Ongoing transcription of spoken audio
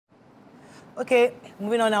Okay,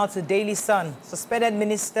 moving on now to Daily Sun. Suspended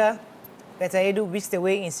Minister Aide whisked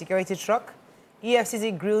away in security truck.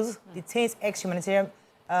 EFCC grills detains ex-humanitarian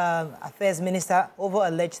affairs minister over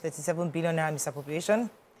alleged 37 billion naira misappropriation.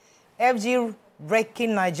 FG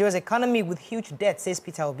wrecking Nigeria's economy with huge debt, says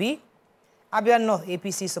Peter Obi. Abia North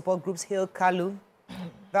APC support groups hail Kalu.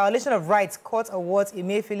 Violation of rights, court awards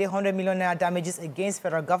Emefiele 100 million naira damages against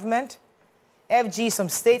federal government. FG, some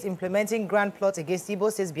states implementing grand plot against Igbo,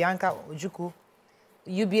 says Bianca Ojukwu.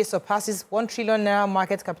 UBA surpasses 1 trillion naira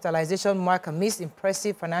market capitalization mark amidst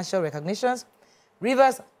impressive financial recognitions.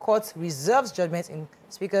 Rivers Court reserves judgment in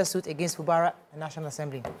Speaker's suit against Fubara and National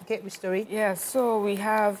Assembly. Okay, which story? Yeah, so we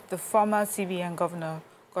have the former CBN Governor,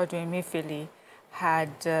 Godwin Emefiele,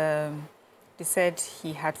 they said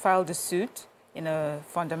he had filed a suit in a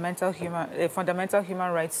fundamental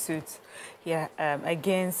human rights suit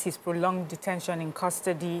against his prolonged detention in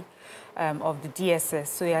custody of the DSS.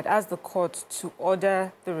 So he had asked the court to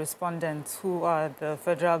order the respondents, who are the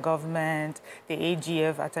federal government, the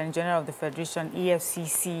AGF, Attorney General of the Federation,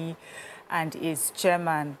 EFCC, and its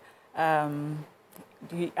chairman.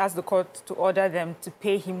 He asked the court to order them to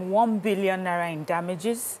pay him 1 billion naira in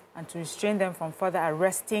damages and to restrain them from further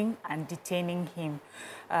arresting and detaining him.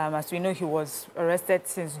 As we know, he was arrested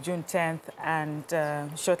since June 10th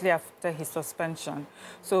and shortly after his suspension.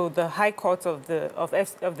 So the High Court of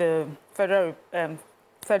the Federal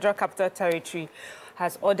Capital Territory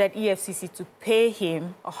has ordered EFCC to pay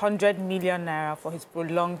him 100 million naira for his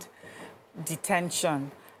prolonged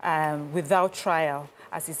detention without trial,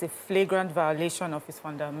 as it's a flagrant violation of his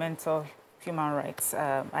fundamental human rights.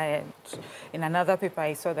 In another paper,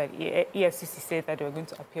 I saw that EFCC said that they were going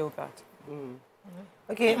to appeal that.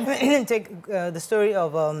 Okay, take the story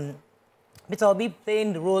of Peter Obi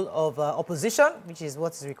playing the role of opposition, which is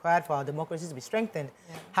what is required for our democracy to be strengthened,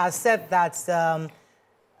 has said that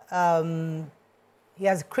he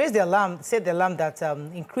has raised the alarm, said the alarm that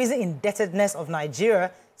increasing indebtedness of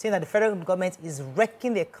Nigeria, saying that the federal government is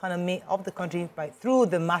wrecking the economy of the country through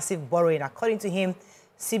the massive borrowing. According to him,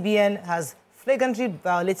 CBN has flagrantly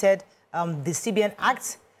violated the CBN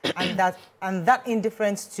Act, and that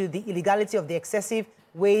indifference to the illegality of the excessive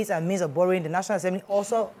ways and means of borrowing. The National Assembly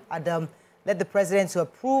also had led the president to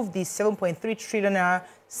approve the 7.3 trillion naira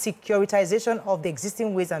securitization of the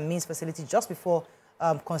existing ways and means facility just before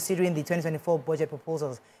considering the 2024 budget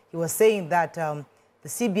proposals. He was saying that the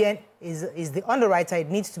CBN is the underwriter. It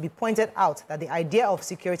needs to be pointed out that the idea of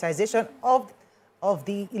securitization of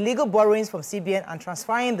the illegal borrowings from CBN and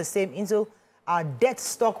transferring the same into our debt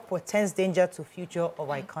stock portends danger to future of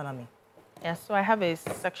our economy. Yeah, so I have a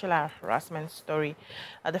sexual harassment story.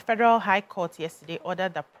 The Federal High Court yesterday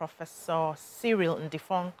ordered that Professor Cyril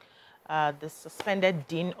Ndifong, the suspended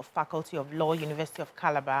Dean of Faculty of Law, University of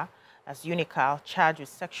Calabar, as UNICAL, charged with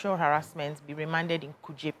sexual harassment, be remanded in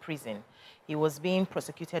Kuje prison. He was being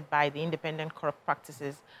prosecuted by the Independent Corrupt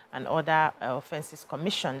Practices and Other Offences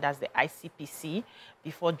Commission, that's the ICPC,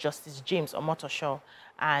 before Justice James Omotosho,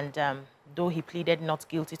 and though he pleaded not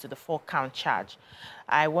guilty to the 4-count charge.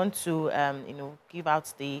 I want to give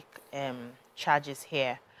out the charges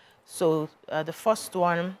here. So the first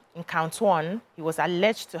one, in count 1, he was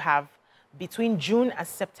alleged to have, between June and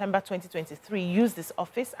September 2023, used his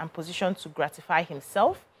office and position to gratify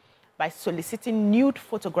himself by soliciting nude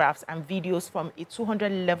photographs and videos from a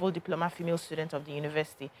 200-level diploma female student of the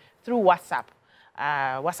university through WhatsApp,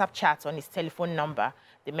 WhatsApp chats on his telephone number.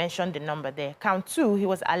 They mentioned the number there. Count 2, he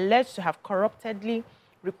was alleged to have corruptedly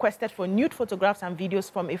requested for nude photographs and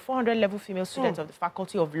videos from a 400-level female student of the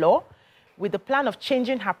Faculty of Law with the plan of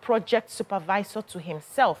changing her project supervisor to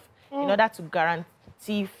himself in order to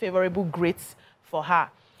guarantee favorable grades for her.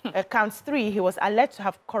 Count 3, he was alleged to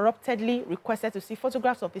have corruptedly requested to see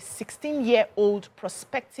photographs of a 16-year-old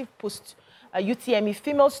prospective post-UTME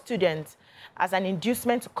female student as an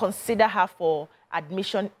inducement to consider her for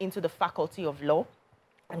admission into the Faculty of Law.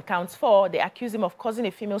 And count 4, they accuse him of causing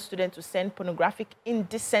a female student to send pornographic,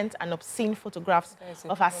 indecent, and obscene photographs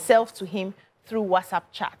of herself to him through WhatsApp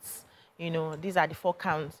chats. You know, these are the 4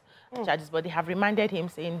 counts charges, but they have reminded him,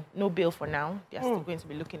 saying no bail for now. They are still going to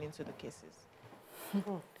be looking into the cases.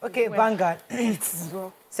 Okay, Vanguard.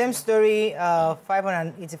 Same story,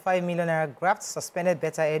 585 million naira graft, suspended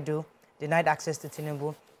Beta Edu, denied access to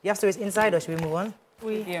Tinubu. You have stories inside, or should we move on?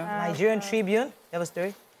 Nigerian Tribune, you have a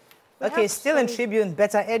story? Okay, still in Tribune,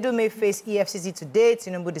 Beta Edu may face EFCC today.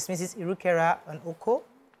 Tinubu dismisses Irukera and Oko.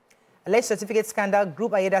 Alleged certificate scandal,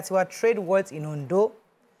 Group Aiyedatiwa trade words in Ondo.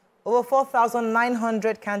 Over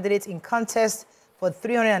 4,900 candidates in contest for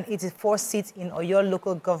 384 seats in Oyo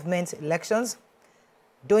local government elections.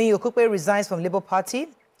 Doyin Okupe resigns from Labour Party.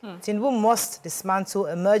 Tinubu must dismantle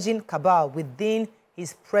emerging cabal within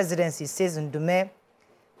his presidency, says Ndume.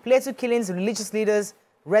 Plateau killings, religious leaders,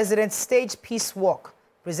 residents stage peace walk,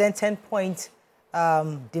 present 10-point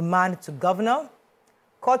demand to governor.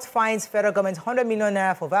 Court finds federal government 100 million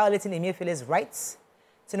naira for violating Emefiele's rights.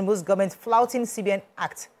 Tinubu's government flouting CBN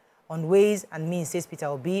Act on ways and means, says Peter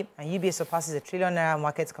Obi, and UBA surpasses the trillion naira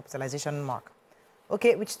market capitalization mark.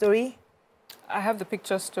 Okay, which story? I have the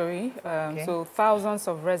picture story. So thousands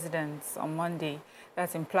of residents on Monday,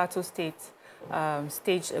 that's in Plateau State,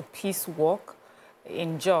 staged a peace walk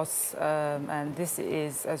in Jos. And this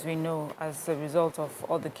is, as we know, as a result of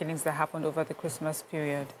all the killings that happened over the Christmas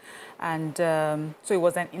period. And so it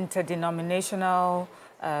was an interdenominational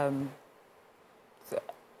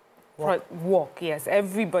walk, yes.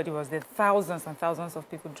 Everybody was there, thousands and thousands of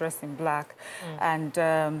people dressed in black. And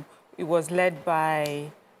it was led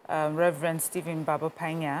by Reverend Stephen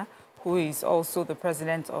Babapanya, who is also the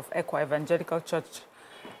president of Ekwa Evangelical Church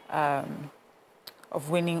of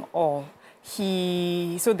Winning All.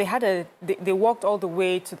 So they walked all the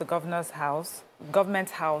way to the government's house,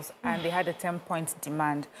 and they had a 10-point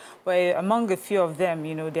demand. But among a few of them,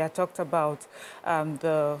 you know, they had talked about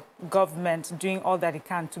the government doing all that it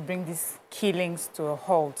can to bring these killings to a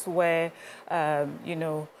halt, where, you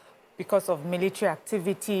know, because of military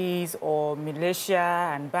activities or militia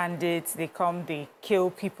and bandits, they come, they kill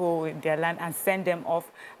people in their land and send them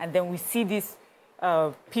off. And then we see these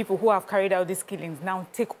people who have carried out these killings now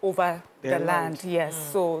take over the land. Yes,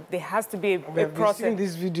 so there has to be a process. We've seen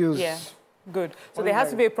these videos. Yeah, good. So there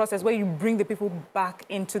has to be a process where you bring the people back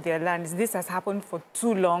into their lands. This has happened for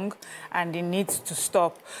too long, and it needs to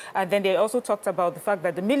stop. And then they also talked about the fact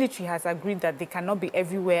that the military has agreed that they cannot be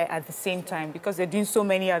everywhere at the same time because they're doing so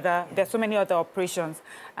many other, there's so many other operations.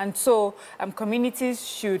 And so communities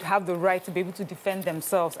should have the right to be able to defend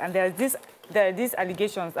themselves. And there are these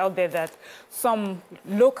allegations out there that some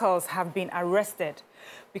locals have been arrested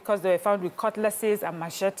because they were found with cutlasses and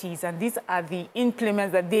machetes, and these are the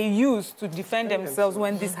implements that they use to defend themselves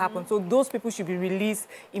when this happened. So those people should be released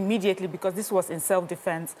immediately because this was in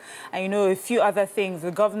self-defense. And, you know, a few other things.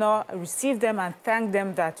 The governor received them and thanked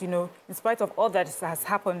them that, you know, in spite of all that has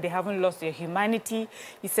happened, they haven't lost their humanity.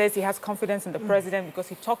 He says he has confidence in the president because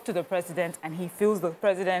he talked to the president and he feels the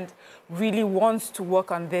president really wants to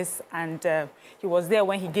work on this. And he was there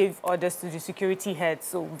when he gave orders to the security head.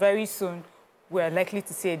 So very soon, we're likely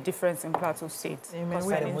to see a difference in Plateau State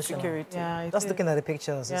concerning security. Yeah, just looking at the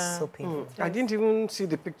pictures, it's so painful. I didn't even see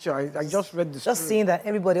the picture. I just read the story. Just seeing that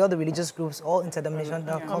everybody, all the religious groups, all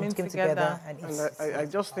interdenominational came together. And I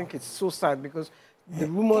just think it's so sad because the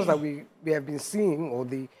rumors that we have been seeing, or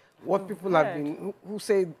what people have been, who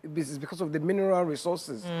say this is because of the mineral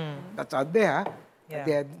resources that are there,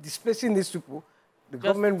 they are displacing these people. The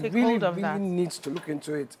government really needs to look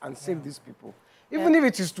into it and save these people. Even if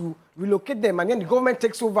it is to relocate them and then the government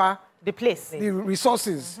takes over the place, the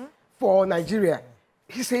resources for Nigeria.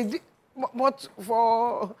 He said, but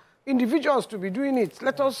for individuals to be doing it,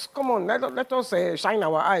 let us, come on, let us shine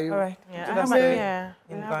our eye. All right.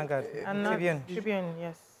 In Vanguard. Tribune,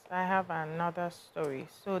 yes. I have another story.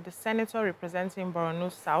 So the senator representing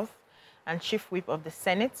Borno South and Chief Whip of the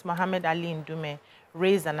Senate, Mohammed Ali Ndume,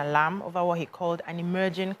 raised an alarm over what he called an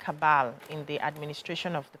emerging cabal in the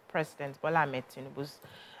administration of the President Bola Ahmed Tinubu's,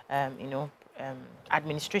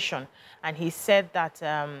 administration. And he said that,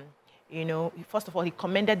 first of all, he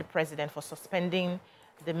commended the president for suspending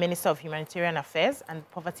the Minister of Humanitarian Affairs and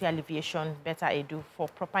Poverty Alleviation, Betta Edu, for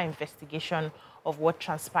proper investigation of what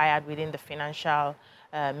transpired within the financial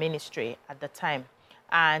ministry at the time.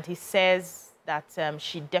 And he says that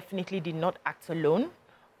she definitely did not act alone,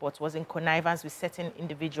 but was in connivance with certain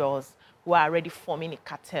individuals who are already forming a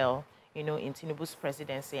cartel, in Tinubu's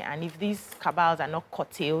presidency. And if these cabals are not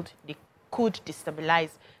curtailed, they could destabilize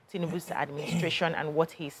Tinubu's administration and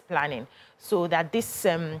what he's planning. So that this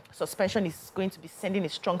suspension is going to be sending a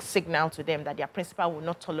strong signal to them that their principal will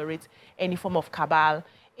not tolerate any form of cabal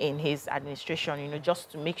in his administration, just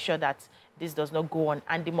to make sure that this does not go on.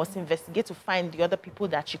 And they must investigate to find the other people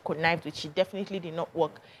that she connived with. She definitely did not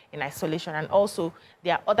work in isolation. And also,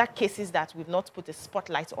 there are other cases that we've not put a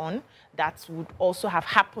spotlight on that would also have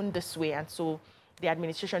happened this way. And so the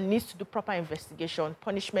administration needs to do proper investigation,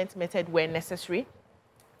 punishment method where necessary,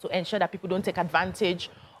 to ensure that people don't take advantage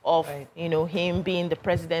of, him being the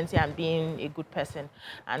presidency and being a good person.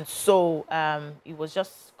 And so it was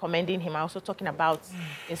just commending him, also talking about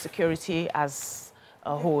insecurity as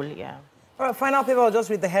a whole, All right, final paper, I'll just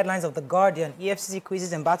read the headlines of The Guardian. EFCC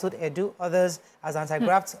quizzes embattled Edu, others as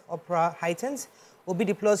anti-graft opera heightens. Obi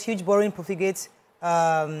deploys huge borrowing profligates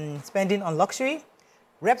spending on luxury.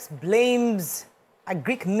 Reps blames A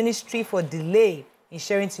Greek ministry for delay in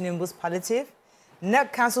sharing Tinubu's palliative.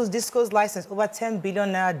 NEC cancels Disco's license over 10 billion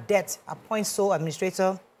naira debt, appoints sole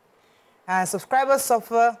administrator. And subscribers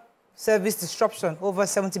suffer service disruption over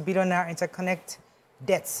 70 billion naira interconnect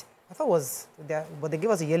debts. I thought it was there, but they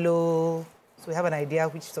gave us a yellow, so we have an idea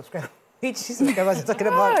which subscribers are talking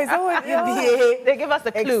about. Is that what UBA, they gave us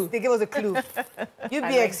a clue. They gave us a clue.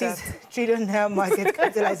 UBA exceeds trillion naira market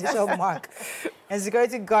capitalization mark. And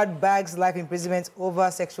security guard bags life imprisonment over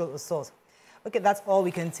sexual assault. Okay, that's all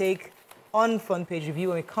we can take on Front Page Review.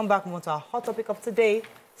 When we come back, we want our hot topic of today.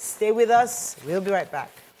 Stay with us. We'll be right back.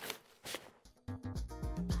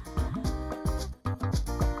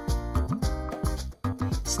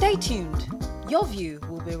 Stay tuned. Your View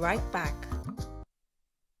will be right back.